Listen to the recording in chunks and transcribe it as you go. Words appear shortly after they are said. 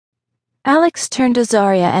Alex turned to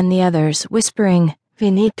Zaria and the others, whispering,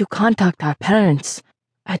 "We need to contact our parents.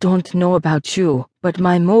 I don't know about you, but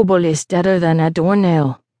my mobile is deader than a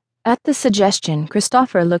doornail." At the suggestion,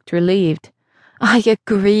 Christopher looked relieved. "I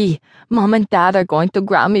agree. Mom and Dad are going to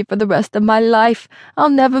ground me for the rest of my life.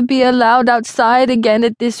 I'll never be allowed outside again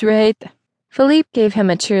at this rate." Philippe gave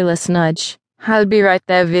him a cheerless nudge. "I'll be right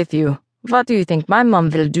there with you. What do you think my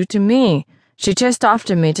mom will do to me? She chased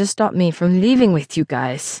after me to stop me from leaving with you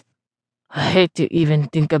guys." "I hate to even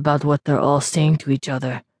think about what they're all saying to each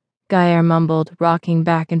other," Geyer mumbled, rocking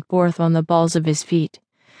back and forth on the balls of his feet.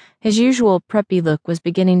 His usual preppy look was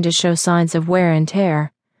beginning to show signs of wear and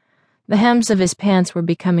tear. The hems of his pants were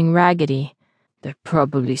becoming raggedy. "They're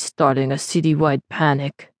probably starting a citywide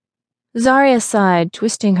panic." Zaria sighed,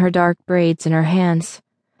 twisting her dark braids in her hands.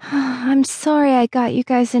 "I'm sorry I got you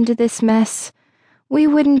guys into this mess. We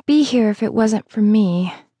wouldn't be here if it wasn't for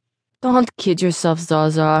me." "Don't kid yourself,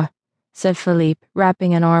 Zaza," said Philippe,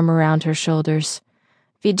 wrapping an arm around her shoulders.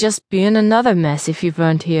 "We'd just be in another mess if you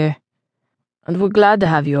weren't here." "And we're glad to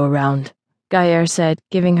have you around," Geyer said,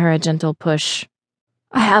 giving her a gentle push.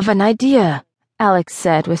 "I have an idea," Alex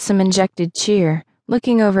said with some injected cheer,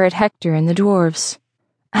 looking over at Hector and the dwarves.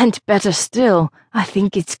 "And better still, I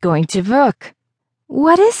think it's going to work."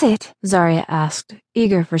 "What is it?" Zaria asked,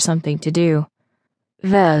 eager for something to do.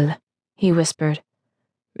 "Well," he whispered,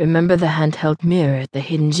 "remember the handheld mirror at the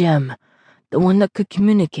hidden gem? The one that could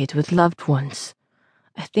communicate with loved ones?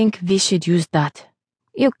 I think we should use that."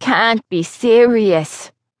 "You can't be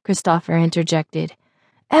serious," Christopher interjected.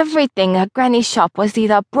 "Everything at Granny's shop was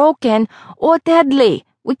either broken or deadly.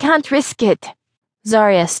 We can't risk it."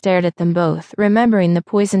 Zaria stared at them both, remembering the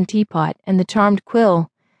poisoned teapot and the charmed quill.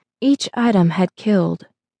 Each item had killed.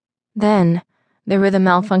 Then there were the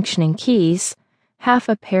malfunctioning keys, half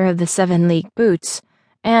a pair of the 7-league boots,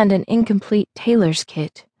 and an incomplete tailor's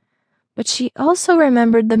kit. But she also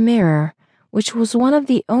remembered the mirror, which was one of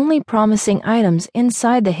the only promising items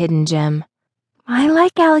inside the hidden gem. "I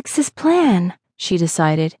like Alex's plan," she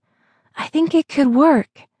decided. "I think it could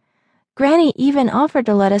work. Granny even offered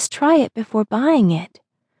to let us try it before buying it."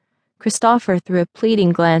 Christopher threw a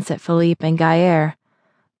pleading glance at Philippe and Geyer.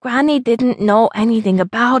 "Granny didn't know anything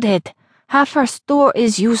about it. Half her store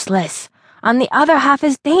is useless, and the other half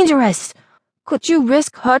is dangerous. Could you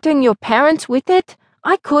risk hurting your parents with it?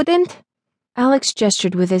 I couldn't." Alex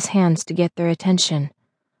gestured with his hands to get their attention.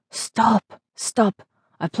 Stop.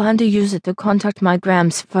 I plan to use it to contact my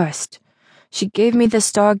Grams first. She gave me the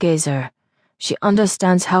stargazer. She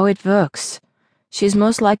understands how it works. She's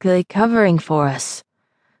most likely covering for us.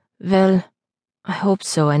 Well, I hope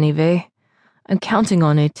so anyway. I'm counting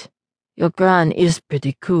on it. Your Gran is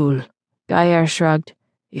pretty cool." Geyer shrugged.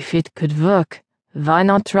 "If it could work, why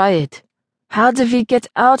not try it?" "How do we get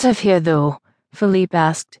out of here, though?" Philippe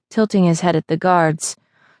asked, tilting his head at the guards.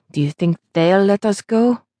 "Do you think they'll let us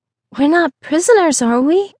go?" "We're not prisoners, are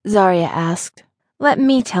we?" Zaria asked. "Let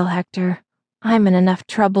me tell Hector. I'm in enough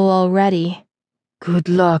trouble already." "Good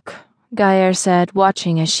luck," Geyer said,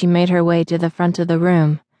 watching as she made her way to the front of the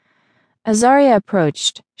room. As Zaria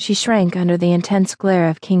approached, she shrank under the intense glare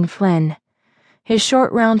of King Flynn. His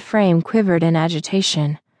short, round frame quivered in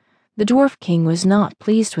agitation. The Dwarf King was not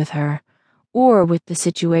pleased with her, or with the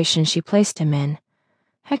situation she placed him in.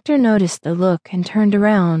 Hector noticed the look and turned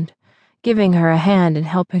around, giving her a hand and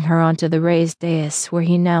helping her onto the raised dais where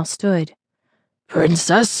he now stood.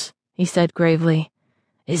 "Princess," he said gravely,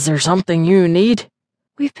 "is there something you need?"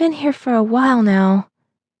 "We've been here for a while now."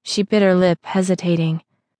 She bit her lip, hesitating.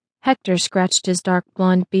 Hector scratched his dark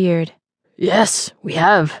blonde beard. "Yes, we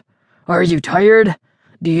have. Are you tired?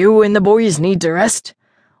 Do you and the boys need to rest?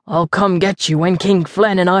 I'll come get you when King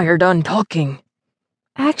Flynn and I are done talking."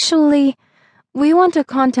 "Actually, we want to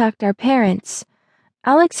contact our parents.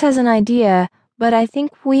 Alex has an idea, but I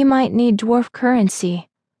think we might need dwarf currency."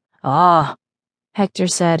 "Ah," Hector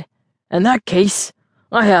said. "In that case,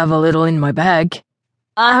 I have a little in my bag."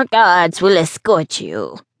 "Our guards will escort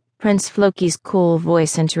you," Prince Floki's cool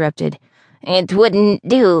voice interrupted. "It wouldn't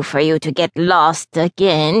do for you to get lost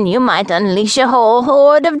again. You might unleash a whole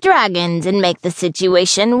horde of dragons and make the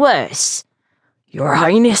situation worse." "Your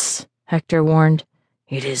Highness," Hector warned,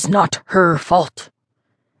 "it is not her fault."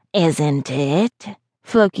 "Isn't it?"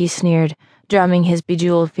 Floki sneered, drumming his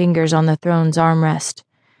bejeweled fingers on the throne's armrest.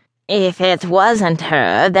 "If it wasn't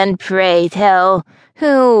her, then pray tell,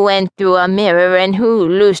 who went through a mirror and who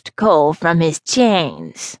loosed coal from his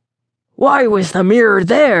chains?" "Why was the mirror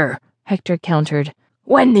there?" Hector countered.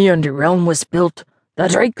 "When the Underrealm was built, the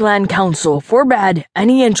Drakeland Council forbade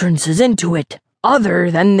any entrances into it,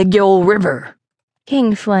 other than the Gill River."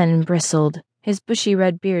 King Flynn bristled, his bushy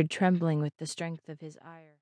red beard trembling with the strength of his ire.